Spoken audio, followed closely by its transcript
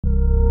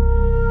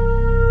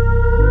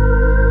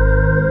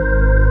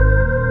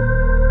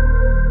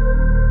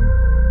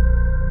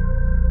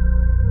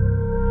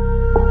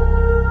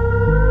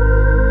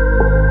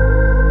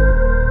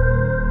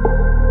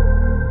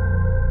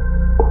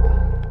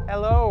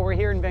we're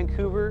here in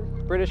Vancouver,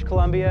 British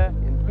Columbia,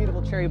 in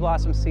beautiful cherry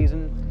blossom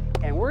season,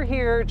 and we're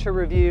here to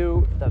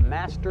review the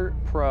Master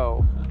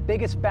Pro.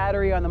 Biggest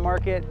battery on the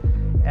market.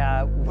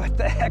 What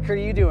the heck are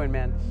you doing,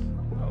 man?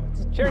 Bro,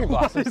 it's cherry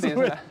blossom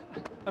season.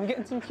 I'm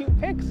getting some cute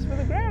pics for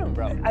the ground,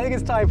 bro. I think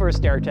it's time for a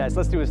stare test.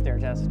 Let's do a stare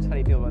test. How do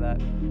you feel about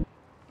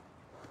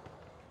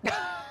that?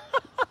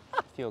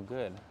 I feel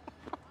good.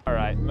 All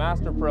right,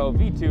 Master Pro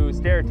V2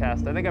 stair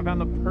test. I think I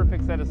found the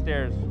perfect set of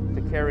stairs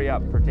to carry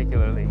up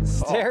particularly.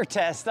 Stair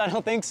test? I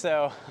don't think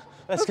so.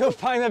 Let's go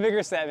find the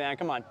bigger set, man.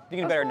 Come on, you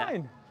can do better than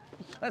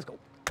that. Let's go.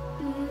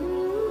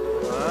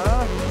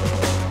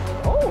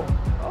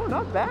 Oh,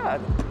 not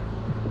bad.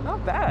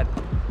 Not bad.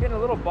 Getting a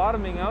little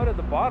bottoming out at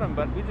the bottom,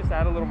 but we just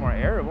add a little more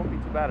air. It won't be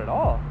too bad at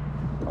all.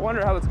 I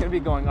wonder how it's gonna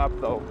be going up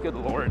though. Good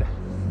Lord.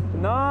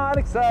 Not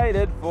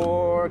excited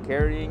for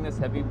carrying this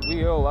heavy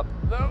wheel up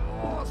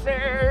the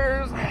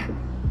stairs.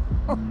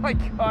 Oh my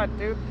God,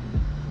 dude.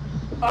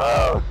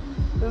 Oh,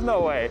 there's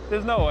no way.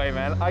 There's no way,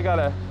 man. I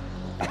gotta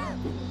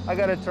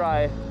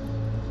try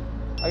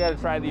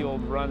the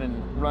old run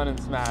and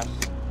smash.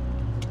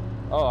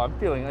 Oh, I'm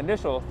feeling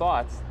initial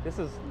thoughts. This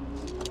is,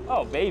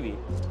 oh baby.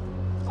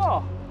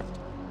 Oh,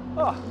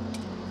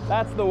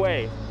 that's the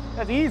way.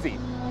 That's easy.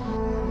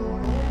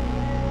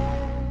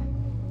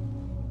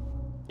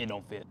 It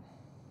don't fit.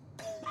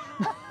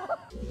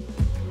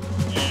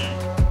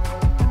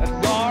 Let's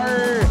go.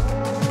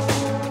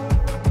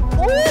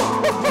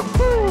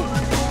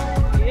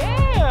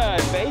 Yeah,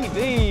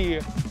 baby.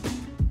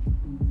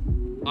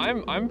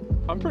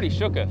 I'm pretty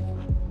shooketh.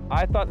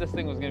 I thought this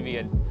thing was gonna be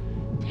a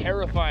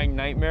terrifying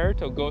nightmare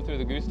to go through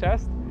the goose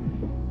test.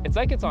 It's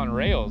like it's on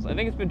rails. I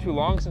think it's been too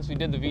long since we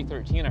did the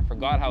V13. I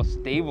forgot how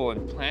stable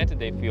and planted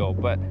they feel,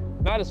 but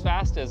not as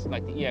fast as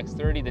like the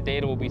EX30. The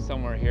data will be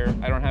somewhere here.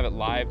 I don't have it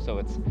live, so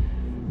it's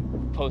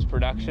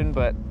post-production,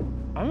 but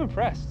I'm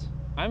impressed.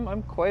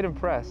 I'm quite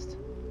impressed.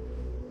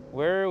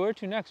 Where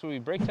to next? Will we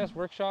brake test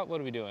workshop? What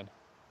are we doing?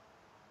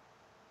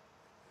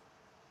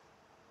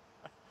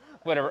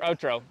 Whatever,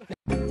 outro.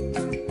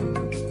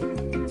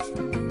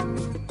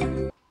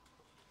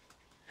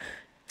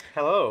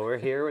 Hello, we're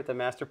here with the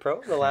Master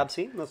Pro, the lab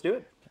scene. Let's do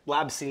it.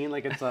 Lab scene,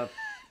 like it's a,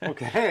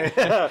 okay.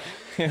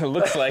 It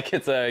looks like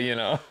it's a, you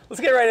know.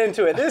 Let's get right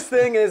into it. This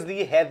thing is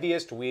the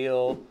heaviest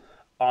wheel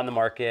on the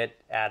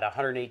market at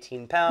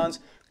 118 pounds.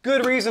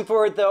 Good reason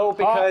for it though,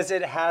 because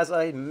it has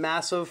a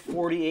massive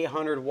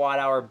 4,800 watt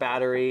hour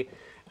battery,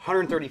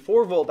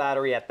 134 volt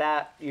battery at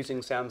that,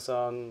 using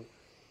Samsung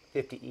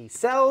 50E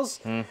cells.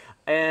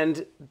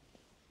 And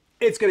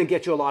it's gonna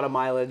get you a lot of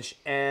mileage,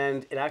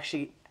 and it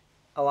actually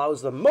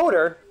allows the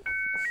motor,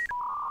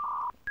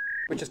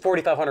 which is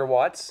 4,500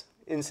 watts,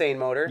 insane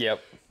motor,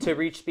 to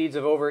reach speeds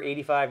of over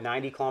 85,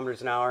 90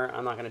 kilometers an hour.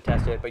 I'm not gonna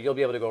test it, but you'll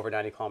be able to go over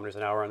 90 kilometers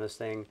an hour on this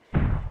thing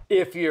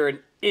if you're an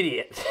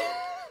idiot.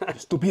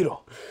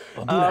 Stupido.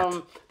 Don't do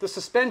that. The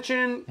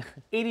suspension,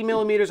 80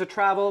 millimeters of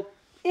travel,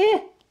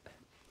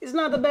 it's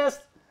not the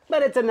best,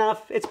 but it's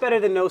enough. It's better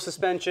than no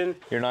suspension.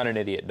 You're not an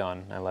idiot,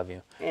 Don. I love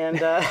you.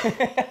 And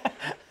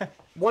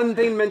one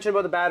thing mentioned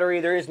about the battery,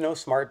 there is no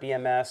smart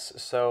BMS,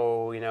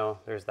 so, you know,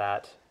 there's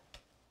that.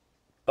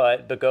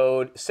 But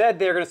Begode said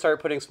they're going to start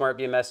putting smart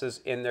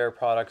BMSs in their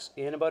products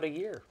in about a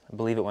year. I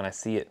believe it when I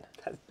see it.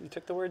 You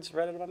took the words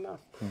right out of my mouth.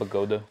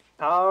 Begode.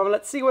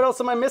 Let's see, what else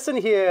am I missing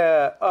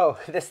here? Oh,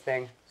 this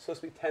thing. It's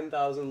supposed to be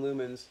 10,000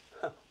 lumens.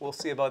 We'll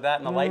see about that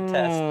in the light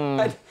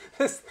test.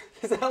 Does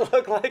that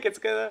look like it's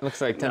gonna? Looks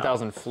like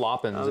 10,000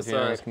 floppins, if you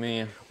ask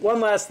me.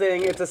 One last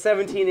thing, it's a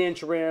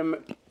 17-inch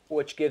rim,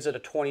 which gives it a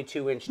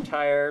 22-inch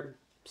tire,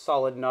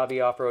 solid Navi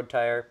off-road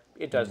tire.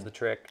 It does the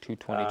trick.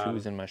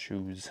 222s in my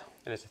shoes.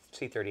 And it's a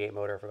C38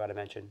 motor, I forgot to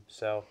mention.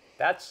 So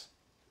that's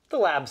the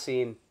lab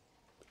scene.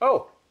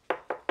 Oh,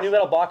 new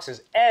metal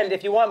boxes. And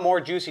if you want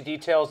more juicy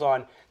details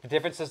on the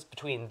differences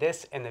between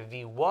this and the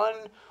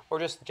V1, or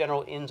just the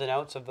general ins and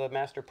outs of the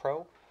Master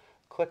Pro,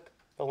 click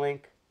the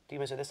link. Do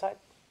you miss it this side?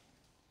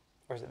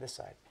 Or is it this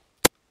side?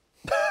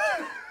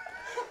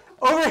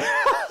 Over.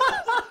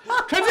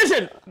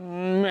 Transition!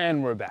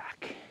 And we're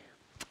back.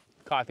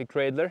 Coffee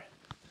Cradler.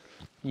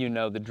 You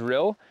know the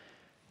drill.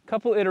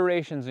 Couple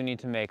iterations we need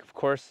to make. Of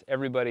course,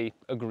 everybody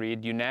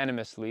agreed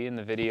unanimously in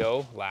the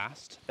video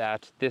last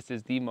that this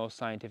is the most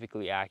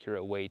scientifically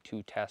accurate way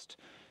to test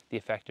the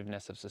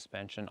effectiveness of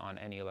suspension on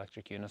any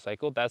electric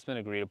unicycle. That's been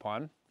agreed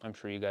upon. I'm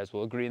sure you guys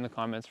will agree in the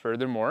comments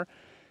furthermore.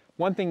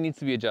 One thing needs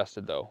to be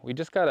adjusted though. We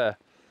just gotta,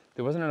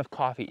 there wasn't enough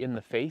coffee in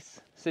the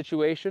face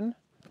situation,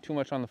 too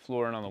much on the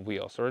floor and on the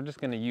wheel. So we're just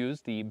gonna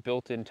use the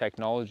built-in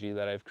technology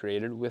that I've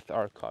created with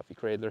our Coffee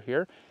Cradler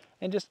here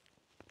and just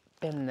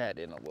bend that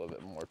in a little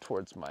bit more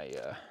towards my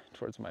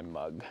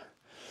mug.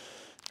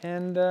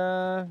 And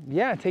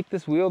yeah, take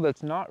this wheel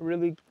that's not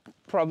really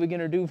probably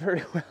gonna do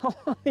very well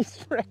on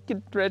these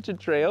wretched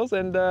trails,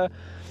 and I'm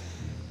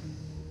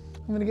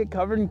gonna get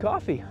covered in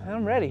coffee.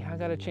 I'm ready. I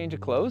gotta change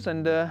of clothes,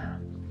 and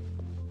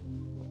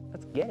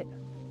let's get it.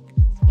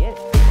 Let's get it.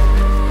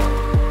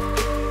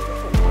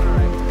 All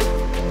right,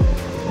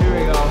 here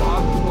we go.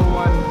 Obstacle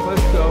one.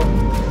 Let's go.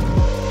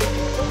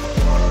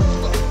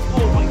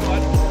 Oh my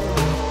God.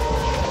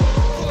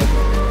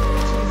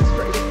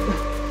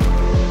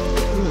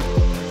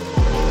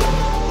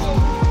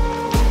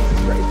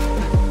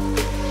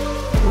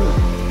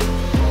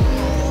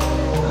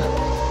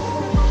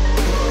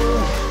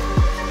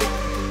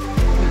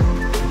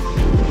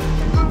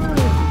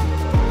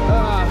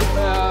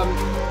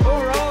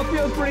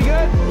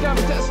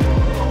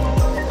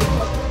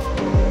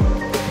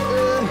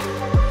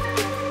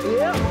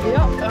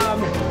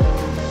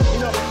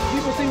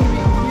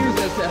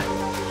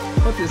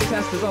 this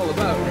test is all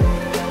about.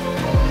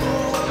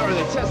 Are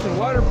they testing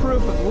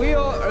waterproof of the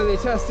wheel? Are they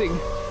testing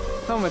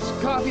how much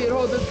coffee it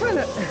holds? It's kind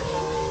of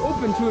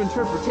open to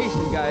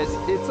interpretation, guys.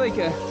 It's like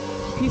a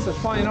piece of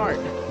fine art,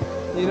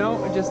 you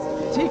know? Just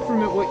take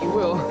from it what you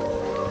will.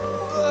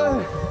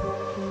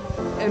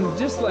 And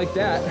just like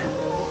that,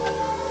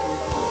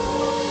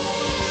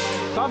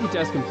 coffee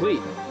test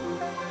complete.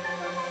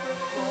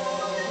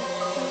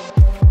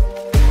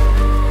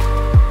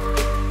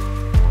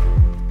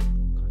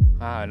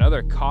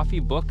 Another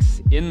coffee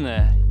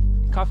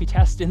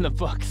test in the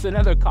books.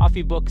 Another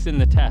coffee books in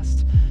the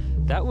test.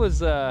 That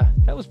was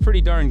pretty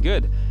darn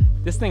good.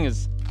 This thing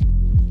is,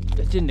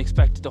 I didn't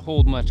expect it to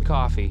hold much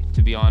coffee,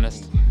 to be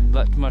honest.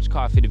 Much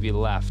coffee to be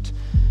left.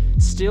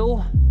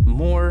 Still,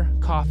 more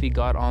coffee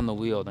got on the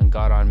wheel than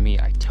got on me.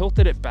 I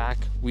tilted it back.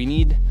 We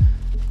need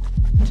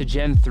to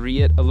Gen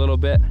 3 it a little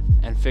bit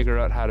and figure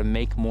out how to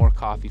make more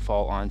coffee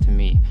fall onto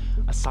me.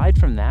 Aside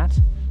from that,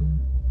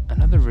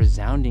 another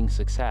resounding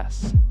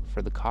success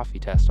for the coffee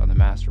test on the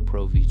Master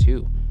Pro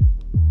V2,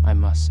 I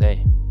must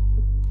say.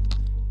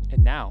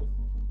 And now,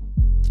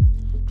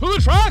 to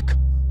the track!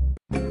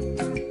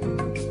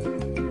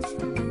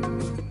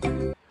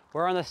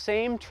 We're on the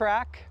same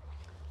track,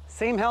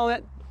 same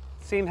helmet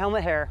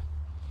hair.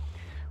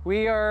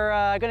 We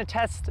are going to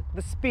test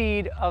the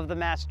speed of the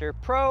Master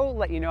Pro,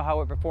 let you know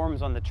how it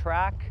performs on the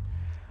track.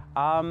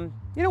 You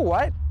know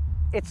what?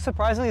 It's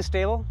surprisingly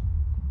stable.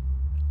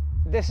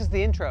 This is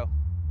the intro.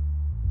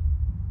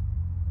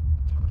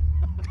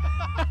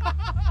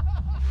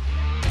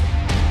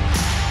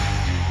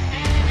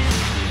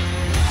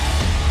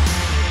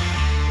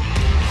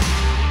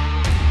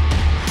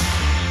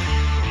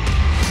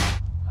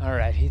 All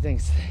right, he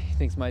thinks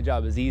my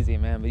job is easy,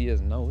 man, but he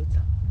doesn't know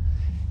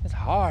it's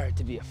hard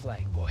to be a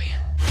flag boy.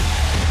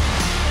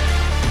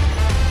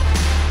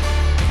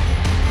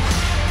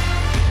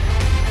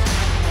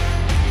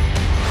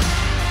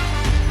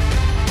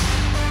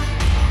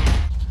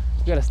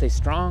 You gotta stay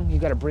strong, you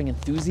gotta bring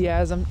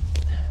enthusiasm.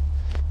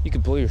 You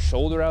could blow your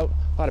shoulder out.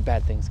 A lot of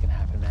bad things can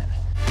happen, man.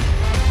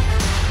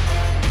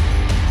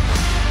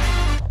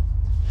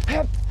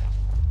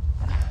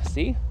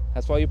 See?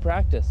 That's why you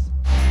practice.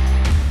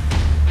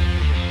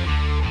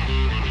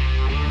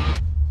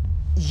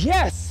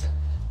 Yes!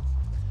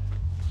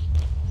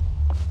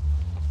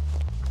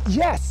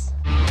 Yes!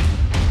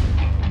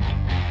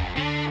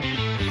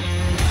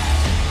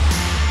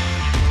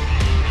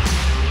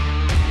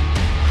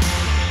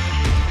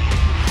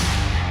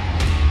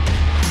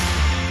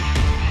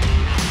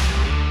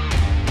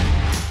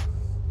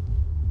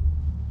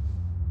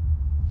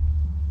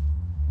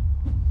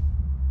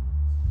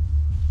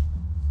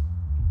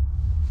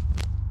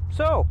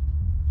 So,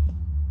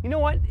 you know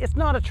what? It's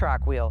not a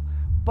track wheel,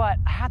 but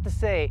I have to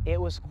say it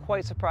was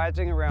quite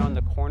surprising around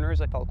the corners.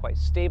 I felt quite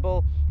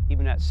stable,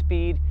 even at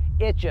speed.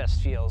 It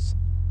just feels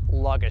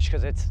luggish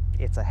because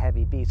it's a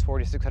heavy beast,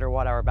 4,600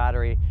 watt-hour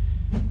battery.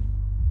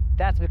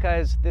 That's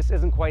because this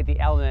isn't quite the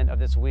element of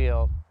this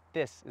wheel.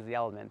 This is the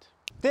element.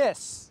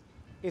 This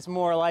is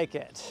more like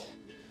it.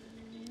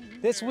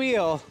 This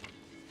wheel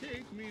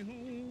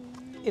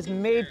is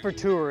made for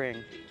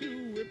touring.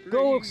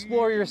 Go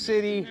explore your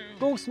city,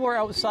 go explore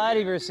outside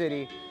of your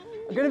city.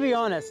 I'm gonna be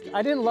honest,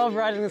 I didn't love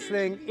riding this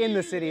thing in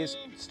the cities.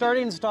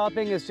 Starting and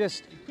stopping is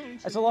just,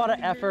 it's a lot of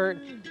effort.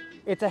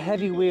 It's a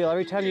heavy wheel.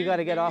 Every time you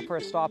gotta get off for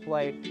a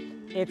stoplight,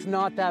 it's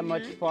not that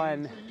much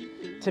fun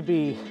to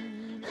be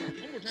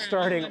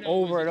starting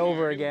over and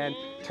over again,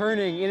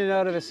 turning in and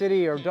out of a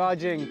city or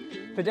dodging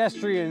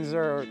pedestrians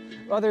or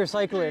other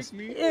cyclists.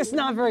 It's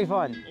not very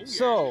fun.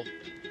 So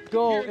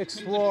go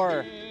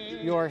explore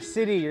your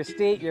city, your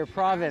state, your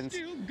province,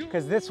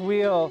 because this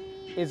wheel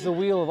is the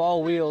wheel of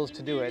all wheels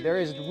to do it. There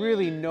is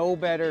really no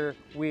better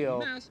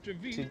wheel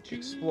to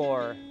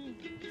explore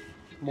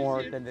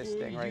more than this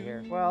thing right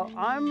here. Well,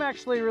 I'm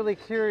actually really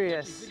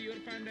curious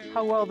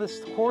how well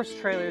this horse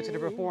trailer is going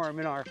to perform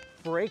in our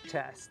brake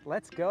test.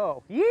 Let's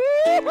go.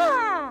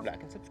 Yeehaw!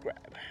 Like and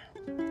subscribe.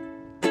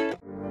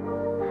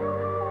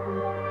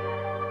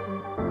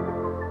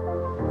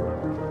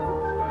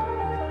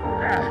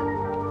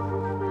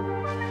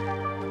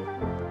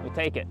 We'll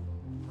take it.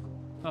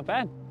 Not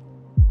bad.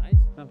 Nice.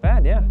 Not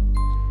bad, yeah.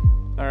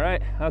 All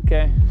right,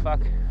 okay, fuck.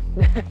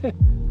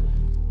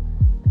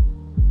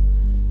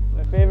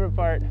 My favorite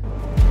part.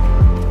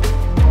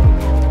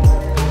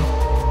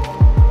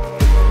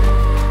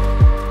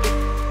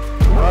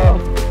 Oh.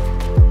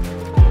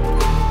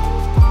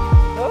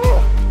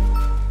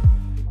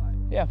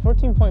 Yeah,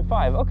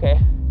 14.5, okay.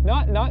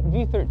 Not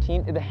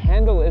V13, the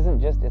handle isn't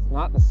just, it's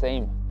not the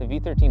same. The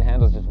V13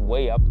 handle is just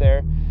way up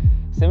there.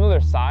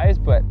 Similar size,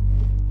 but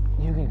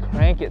you can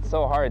crank it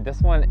so hard.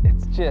 This one,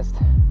 it's just,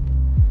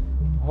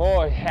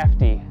 oh,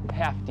 hefty,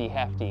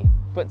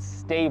 but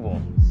stable.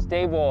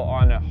 Stable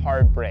on a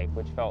hard brake,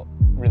 which felt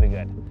really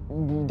good.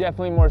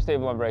 Definitely more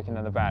stable on braking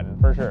than the Baton,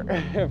 for sure.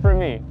 for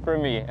me.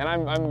 And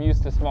I'm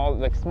used to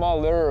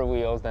smaller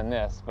wheels than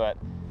this, but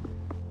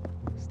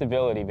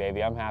stability,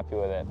 baby. I'm happy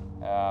with it.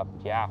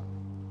 Yeah.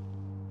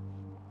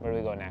 Where do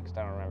we go next?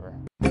 I don't remember.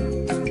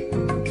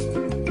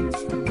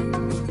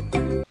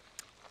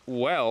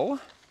 well,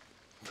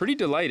 pretty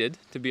delighted,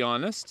 to be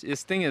honest.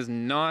 This thing is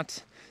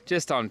not,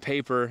 just on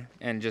paper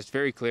and just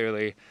very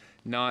clearly,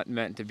 not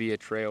meant to be a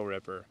trail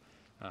ripper.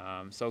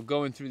 So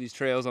going through these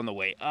trails on the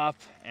way up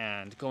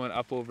and going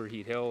up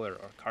Overheat Hill or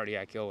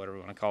Cardiac Hill, whatever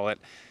you want to call it,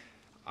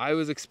 I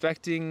was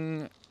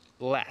expecting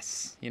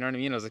less, you know what I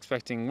mean? I was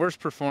expecting worse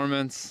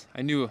performance.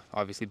 I knew,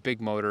 obviously,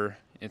 big motor,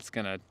 it's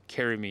gonna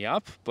carry me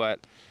up, but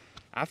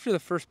after the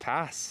first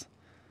pass,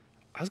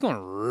 I was going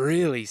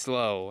really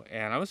slow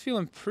and I was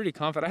feeling pretty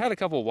confident. I had a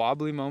couple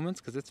wobbly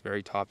moments because it's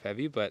very top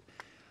heavy, but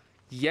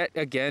yet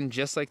again,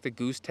 just like the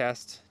goose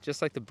test,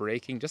 just like the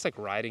braking, just like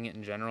riding it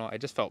in general, I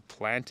just felt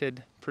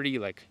planted, pretty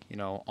like, you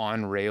know,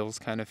 on rails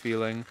kind of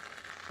feeling.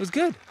 It was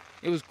good.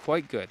 It was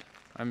quite good.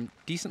 I'm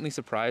decently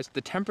surprised.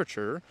 The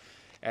temperature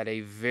at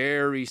a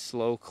very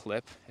slow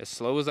clip, as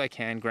slow as I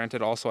can.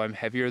 Granted, also I'm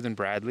heavier than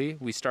Bradley.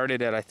 We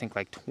started at, I think,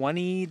 like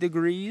 20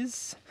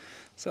 degrees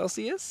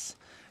Celsius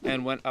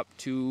and went up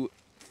to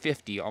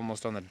 50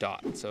 almost on the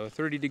dot. So a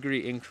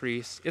 30-degree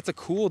increase. It's a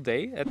cool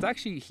day. It's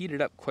actually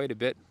heated up quite a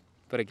bit.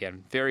 But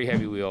again, very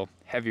heavy wheel,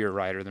 heavier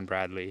rider than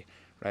Bradley,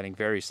 riding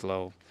very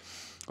slow.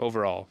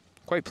 Overall,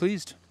 quite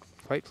pleased,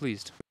 quite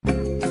pleased.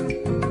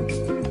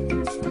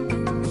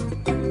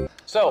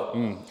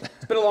 So,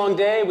 it's been a long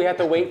day. We have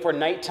to wait for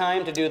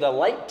nighttime to do the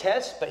light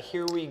test, but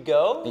here we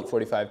go.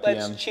 8:45 p.m.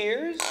 Let's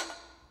cheers.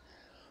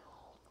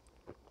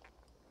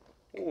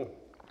 Ooh.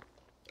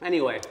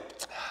 Anyway,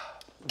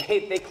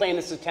 they claim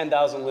this is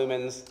 10,000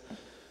 lumens.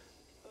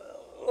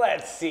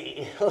 Let's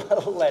see.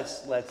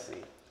 let's see.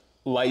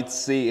 Let's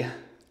see.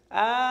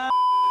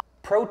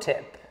 Pro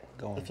tip.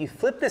 If you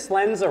flip this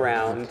lens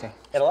around,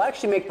 it'll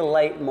actually make the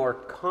light more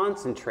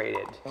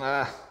concentrated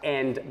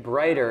and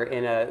brighter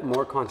in a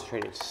more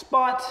concentrated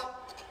spot.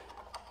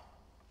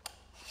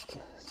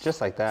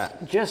 Just like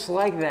that. Just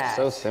like that.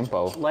 So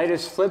simple. Light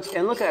is flipped,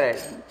 and look at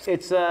it.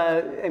 It's,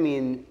 I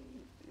mean,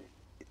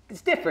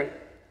 it's different.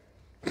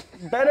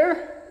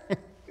 Better?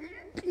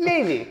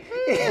 Maybe.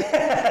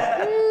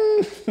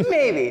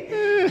 Maybe.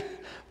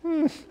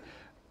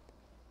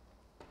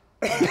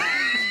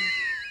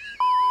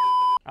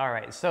 All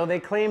right, so they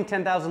claim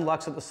 10,000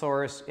 lux at the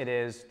source. It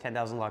is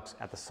 10,000 lux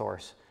at the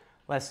source.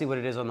 Let's see what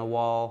it is on the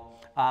wall.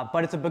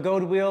 But it's a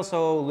Begode wheel,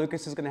 so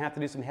Lukas is gonna have to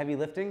do some heavy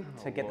lifting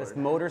to get this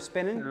motor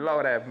spinning.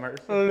 Lord have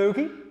mercy.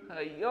 Lukey.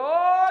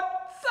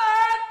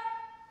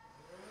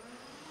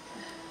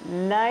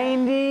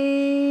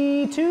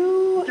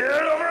 92. Get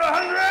over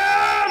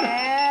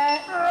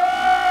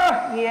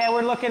 100! Yeah,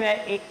 we're looking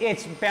at,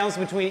 it's bounced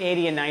between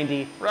 80 and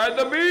 90. Ride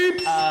the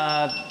beeps!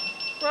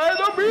 Ride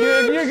the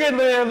beeps! You're good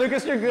there,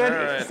 Lukas, you're good.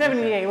 Right,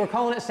 78, okay. We're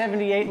calling it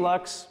 78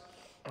 lux.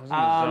 I was in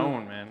the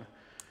zone, man.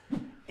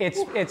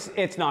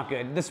 It's not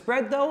good. The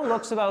spread though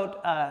looks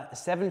about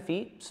 7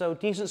 feet, so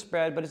decent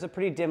spread, but it's a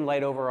pretty dim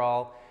light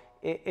overall.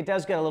 It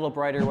does get a little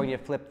brighter when you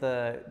flip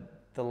the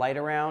light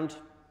around.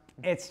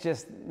 It's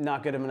just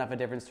not good enough a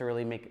difference to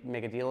really make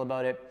a deal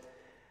about it.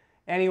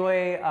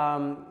 Anyway,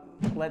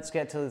 let's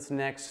get to this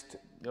next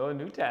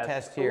new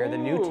test here, the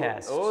new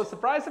test. Oh,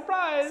 surprise,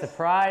 surprise!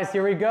 Surprise,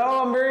 here we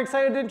go. I'm very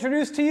excited to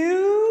introduce to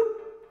you.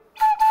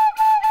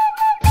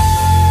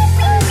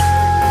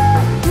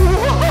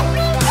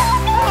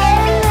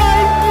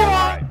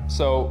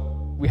 So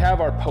we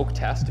have our poke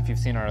test, if you've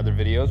seen our other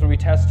videos, where we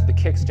test the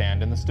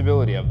kickstand and the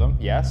stability of them.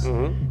 Yes,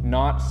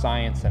 not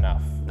science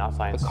enough. Not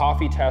science. The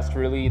coffee test,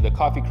 really, the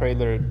coffee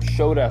cradler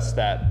showed us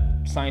that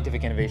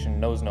scientific innovation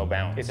knows no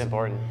bounds. It's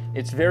important.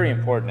 It's very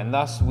important, and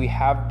thus we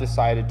have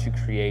decided to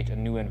create a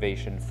new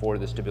innovation for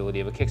the stability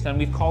of a kickstand.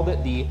 We've called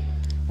it the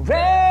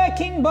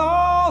wrecking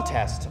ball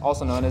test,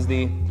 also known as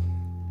the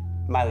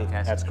Miley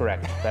test. That's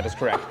correct. That is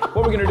correct.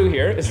 What we're gonna do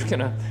here is we're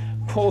gonna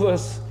pull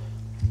this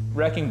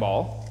wrecking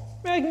ball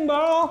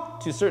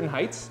to certain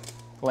heights,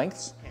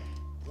 lengths.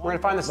 We're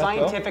gonna find the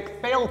scientific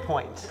fail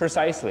point.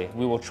 Precisely.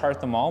 We will chart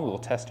them all. We will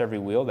test every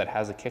wheel that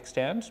has a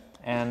kickstand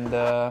and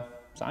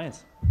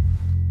science.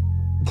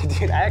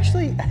 Dude, I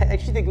actually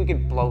think we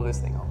could blow this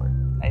thing over.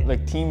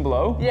 Like team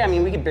blow? Yeah, I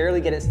mean, we could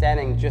barely get it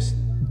standing, just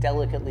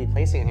delicately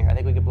placing it here. I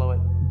think we could blow it.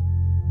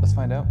 Let's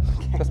find out.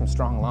 Got some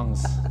strong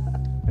lungs.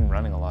 Been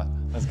running a lot.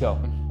 Let's go.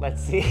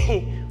 Let's see.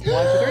 1, 2, 3.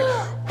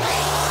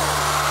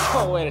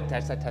 Oh, wait, I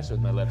touched it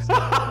with my lips.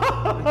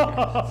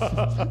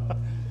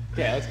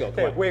 Okay, let's go.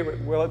 Come on.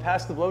 Wait, will it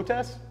pass the blow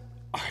test?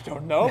 I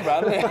don't know,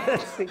 Bradley.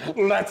 Let's see.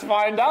 Let's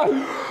find out.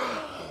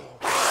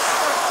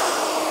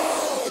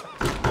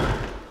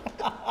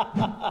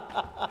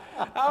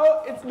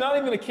 Oh, it's not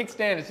even a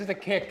kickstand, it's just a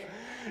kick.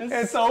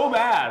 It's so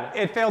bad.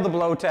 It failed the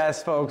blow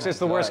test, folks. It's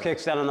the worst God.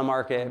 kickstand on the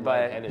market,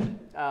 but Lightheaded.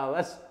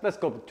 let's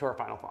go to our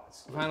final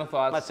thoughts. Final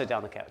thoughts. Let's sit down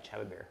on the couch,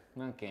 have a beer.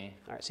 Okay.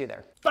 All right, see you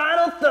there.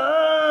 Final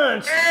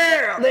thoughts!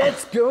 Yeah!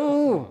 Let's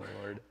go!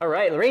 All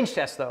right, the range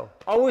test though.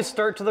 Always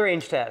start to the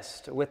range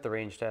test, with the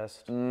range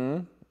test.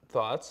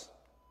 Thoughts?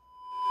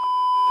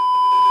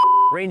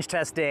 Range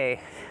test day.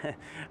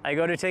 I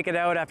go to take it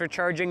out after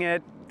charging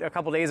it a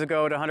couple days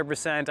ago to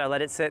 100%. I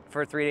let it sit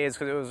for 3 days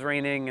because it was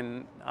raining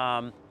and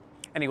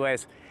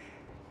anyways.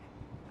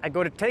 I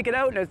go to take it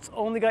out and it's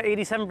only got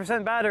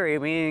 87% battery,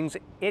 meaning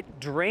it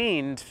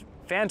drained,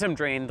 phantom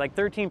drained like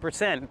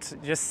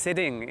 13% just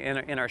sitting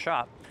in our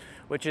shop,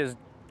 which is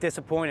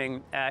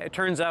disappointing. It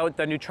turns out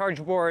the new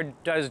charge board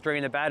does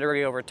drain the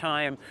battery over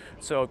time.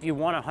 So if you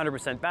want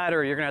 100%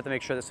 battery, you're gonna have to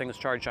make sure this thing is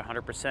charged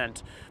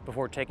 100%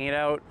 before taking it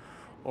out,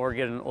 or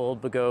get an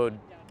old Begode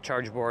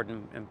charge board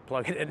and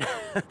plug it in.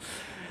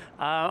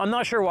 I'm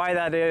not sure why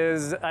that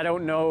is. I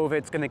don't know if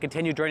it's going to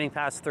continue draining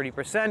past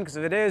 30%, because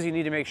if it is, you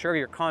need to make sure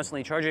you're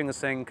constantly charging this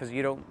thing, because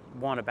you don't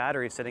want a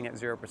battery sitting at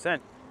 0%.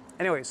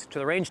 Anyways, to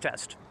the range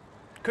test.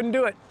 Couldn't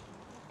do it.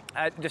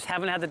 I just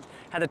haven't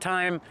had the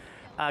time,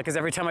 because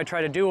every time I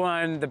try to do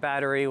one, the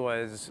battery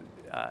was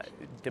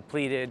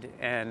depleted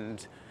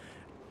and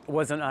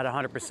wasn't at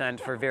 100%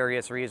 for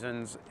various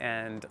reasons.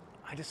 And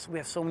we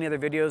have so many other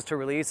videos to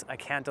release. I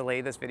can't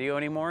delay this video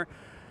anymore.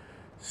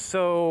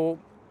 So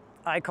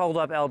I called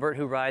up Albert,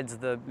 who rides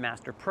the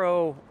Master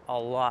Pro a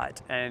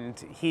lot, and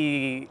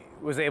he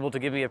was able to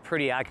give me a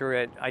pretty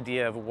accurate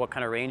idea of what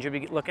kind of range you'd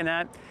be looking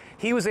at.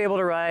 He was able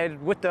to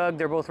ride with Doug,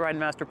 they're both riding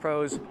Master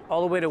Pros,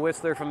 all the way to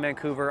Whistler from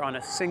Vancouver on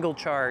a single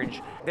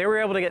charge. They were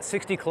able to get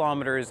 60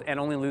 kilometers and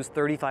only lose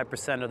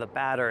 35% of the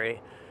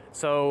battery.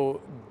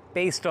 So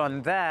based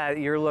on that,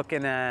 you're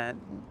looking at,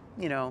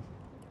 you know,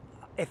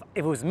 if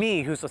it was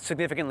me, who's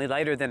significantly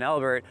lighter than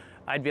Albert,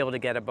 I'd be able to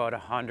get about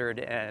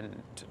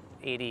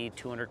 180,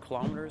 200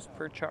 kilometers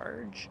per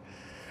charge.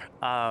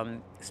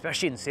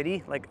 Especially in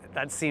city, like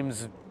that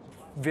seems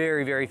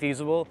very, very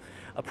feasible.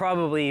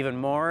 Probably even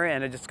more,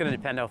 and it's just gonna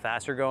depend how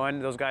fast you're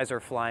going. Those guys are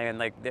flying,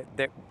 like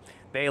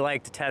they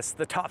like to test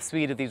the top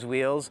speed of these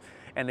wheels,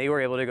 and they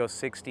were able to go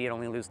 60 and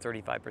only lose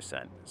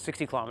 35%.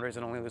 60 kilometers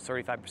and only lose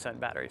 35%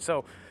 battery.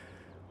 So,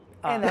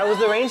 and that was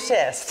the range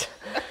test.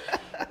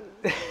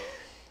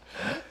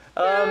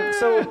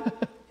 So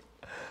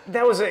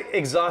that was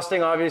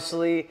exhausting,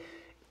 obviously.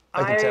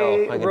 I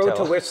rode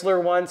to Whistler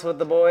once with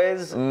the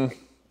boys.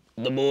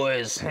 The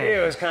boys.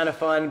 It was kind of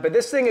fun, but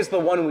this thing is the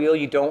one wheel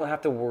you don't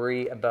have to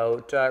worry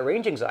about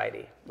range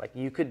anxiety. Like,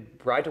 you could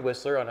ride to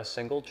Whistler on a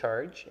single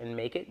charge and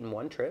make it in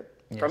one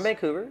trip from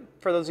Vancouver.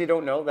 For those of you who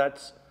don't know,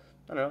 that's,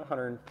 I don't know,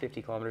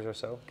 150 kilometers or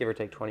so, give or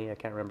take 20, I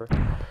can't remember.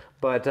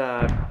 But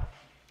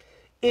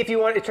if you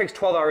want, it takes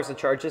 12 hours to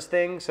charge this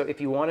thing. So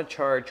if you want to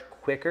charge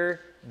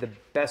quicker, the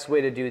best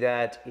way to do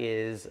that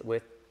is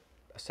with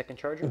a second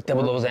charger.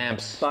 Double those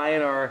amps.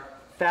 Buying our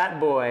Fat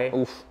Boy.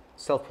 Oof.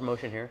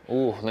 Self-promotion here.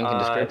 Ooh, link in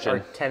description. Our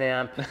 10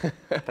 amp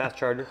fast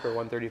charger for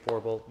 134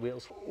 volt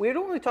wheels. We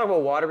don't really talk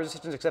about water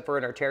resistance except for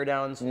in our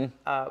teardowns.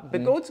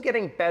 Begode's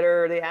getting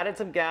better. They added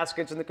some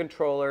gaskets in the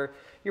controller.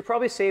 You're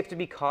probably safe to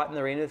be caught in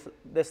the rain with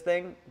this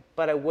thing,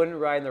 but I wouldn't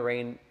ride in the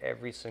rain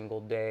every single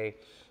day.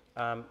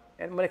 And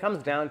when it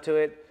comes down to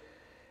it,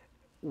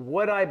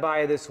 would I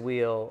buy this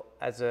wheel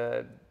as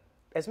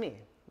me?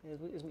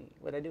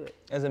 Would I do it?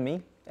 As a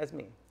me? As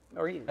me.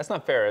 Or you? That's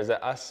not fair. As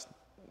a us,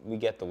 we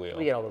get the wheel.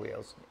 We get all the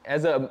wheels.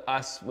 As a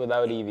us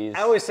without EVs.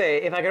 I always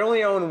say, if I could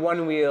only own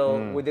one wheel,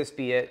 would this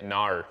be it?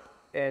 Nar.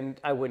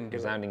 And I wouldn't do it.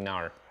 Resounding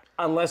nar.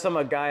 Unless I'm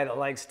a guy that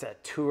likes to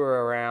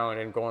tour around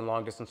and go on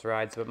long distance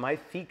rides, but my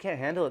feet can't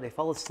handle it. They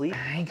fall asleep.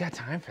 I ain't got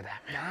time for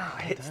that, man.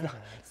 No,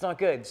 it's not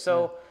good.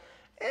 So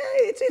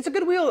it's a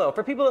good wheel though.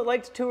 For people that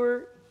like to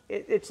tour,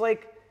 it's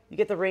like you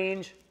get the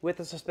range with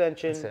the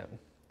suspension. That's it.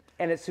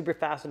 And it's super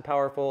fast and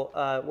powerful.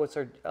 What's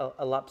our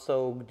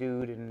Alapso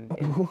dude and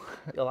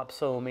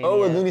Alapso mania?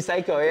 Oh, a Looney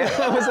Psycho, yeah.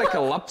 That was like a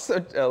Looney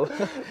Psycho.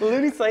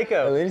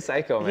 A Looney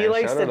Psycho, man. He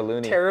likes Shout out to to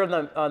Looney. tear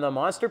on the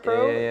Monster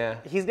Pro. Yeah.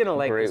 He's gonna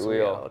like Great this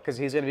wheel because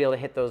he's gonna be able to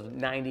hit those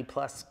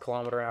 90+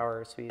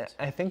 kilometer-hour speeds.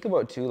 I think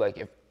about too, like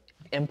if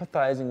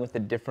empathizing with a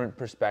different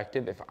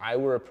perspective, if I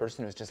were a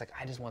person who's just like,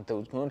 I just want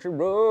those country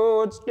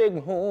roads, take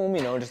me home,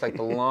 you know, just like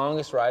the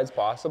longest rides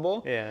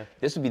possible. Yeah.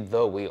 This would be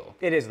the wheel.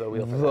 It is the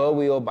wheel for that. The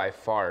wheel by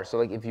far. So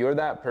like if you're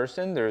that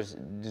person, there's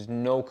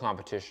no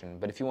competition.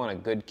 But if you want a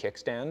good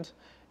kickstand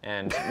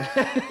and,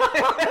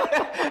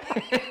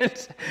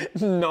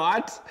 and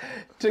not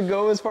to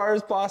go as far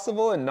as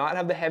possible and not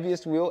have the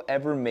heaviest wheel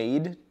ever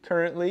made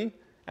currently,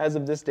 as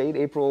of this date,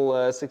 April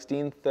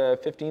 16th,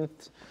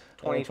 15th,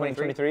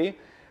 2023,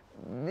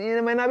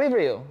 it might not be for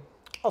you.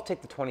 I'll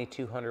take the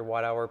 2200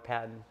 watt-hour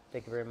patent.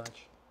 Thank you very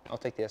much. I'll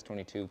take the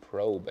S22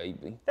 Pro,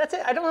 baby. That's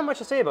it. I don't have much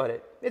to say about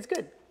it. It's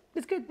good.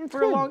 It's good.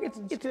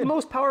 It's the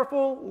most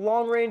powerful,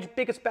 long-range,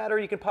 biggest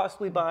battery you could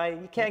possibly buy.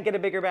 You can't get a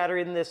bigger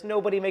battery than this.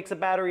 Nobody makes a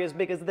battery as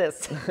big as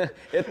this.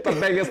 It's the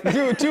biggest.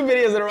 Two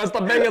videos in a row. It's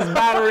the biggest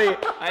battery.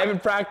 I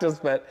haven't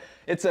practiced, but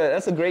that's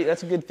a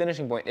good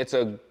finishing point. It's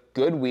a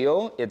good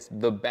wheel. It's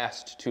the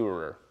best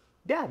tourer.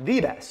 Yeah,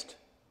 the best.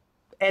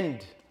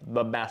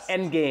 The best.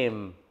 End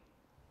game.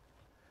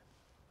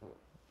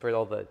 For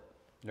all the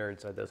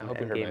nerds that doesn't. I hope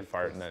you heard my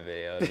fart in that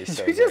video. That'd be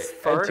so you just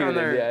great. fart on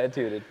there? Yeah, I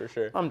tooted for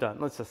sure. I'm done.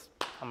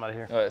 I'm out of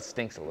here. Oh, it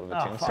stinks a little bit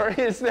too. I'm sorry.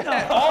 It's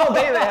all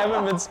day they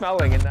haven't been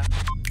smelling and that.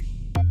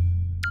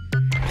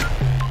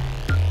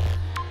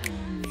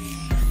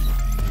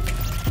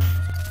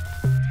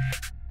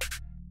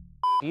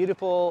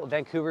 Beautiful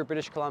Vancouver,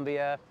 British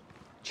Columbia,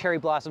 cherry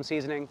blossom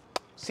seasoning.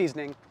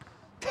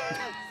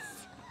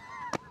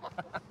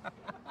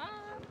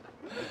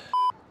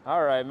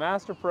 All right,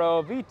 Master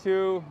Pro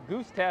V2,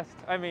 goose test.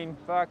 I mean,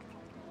 fuck.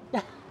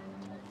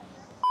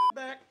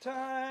 Back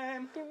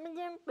time.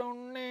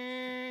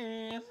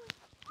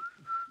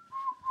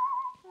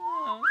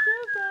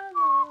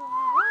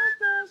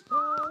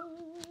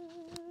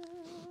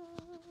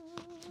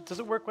 Does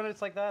it work when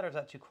it's like that, or is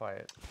that too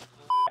quiet?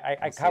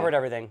 I covered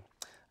everything.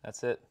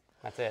 That's it.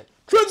 That's it.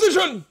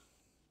 Transition!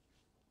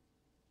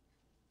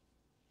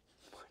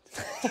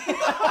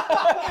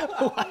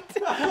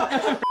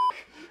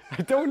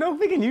 I don't know if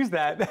we can use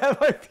that.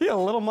 That might be a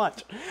little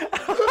much.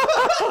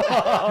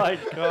 Oh my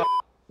God.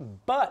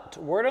 But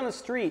word on the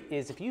street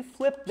is if you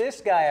flip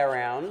this guy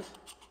around.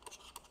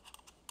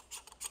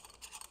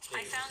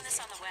 I found this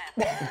on the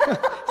web.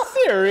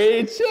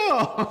 Siri,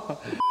 chill!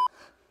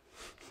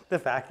 The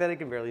fact that it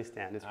can barely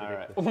stand is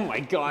ridiculous. Oh my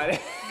God.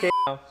 Okay.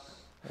 A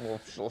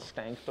little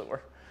stank, but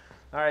we're...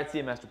 All right, see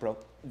you, Master Pro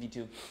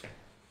V2.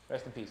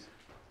 Rest in peace.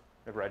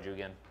 Never ride you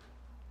again.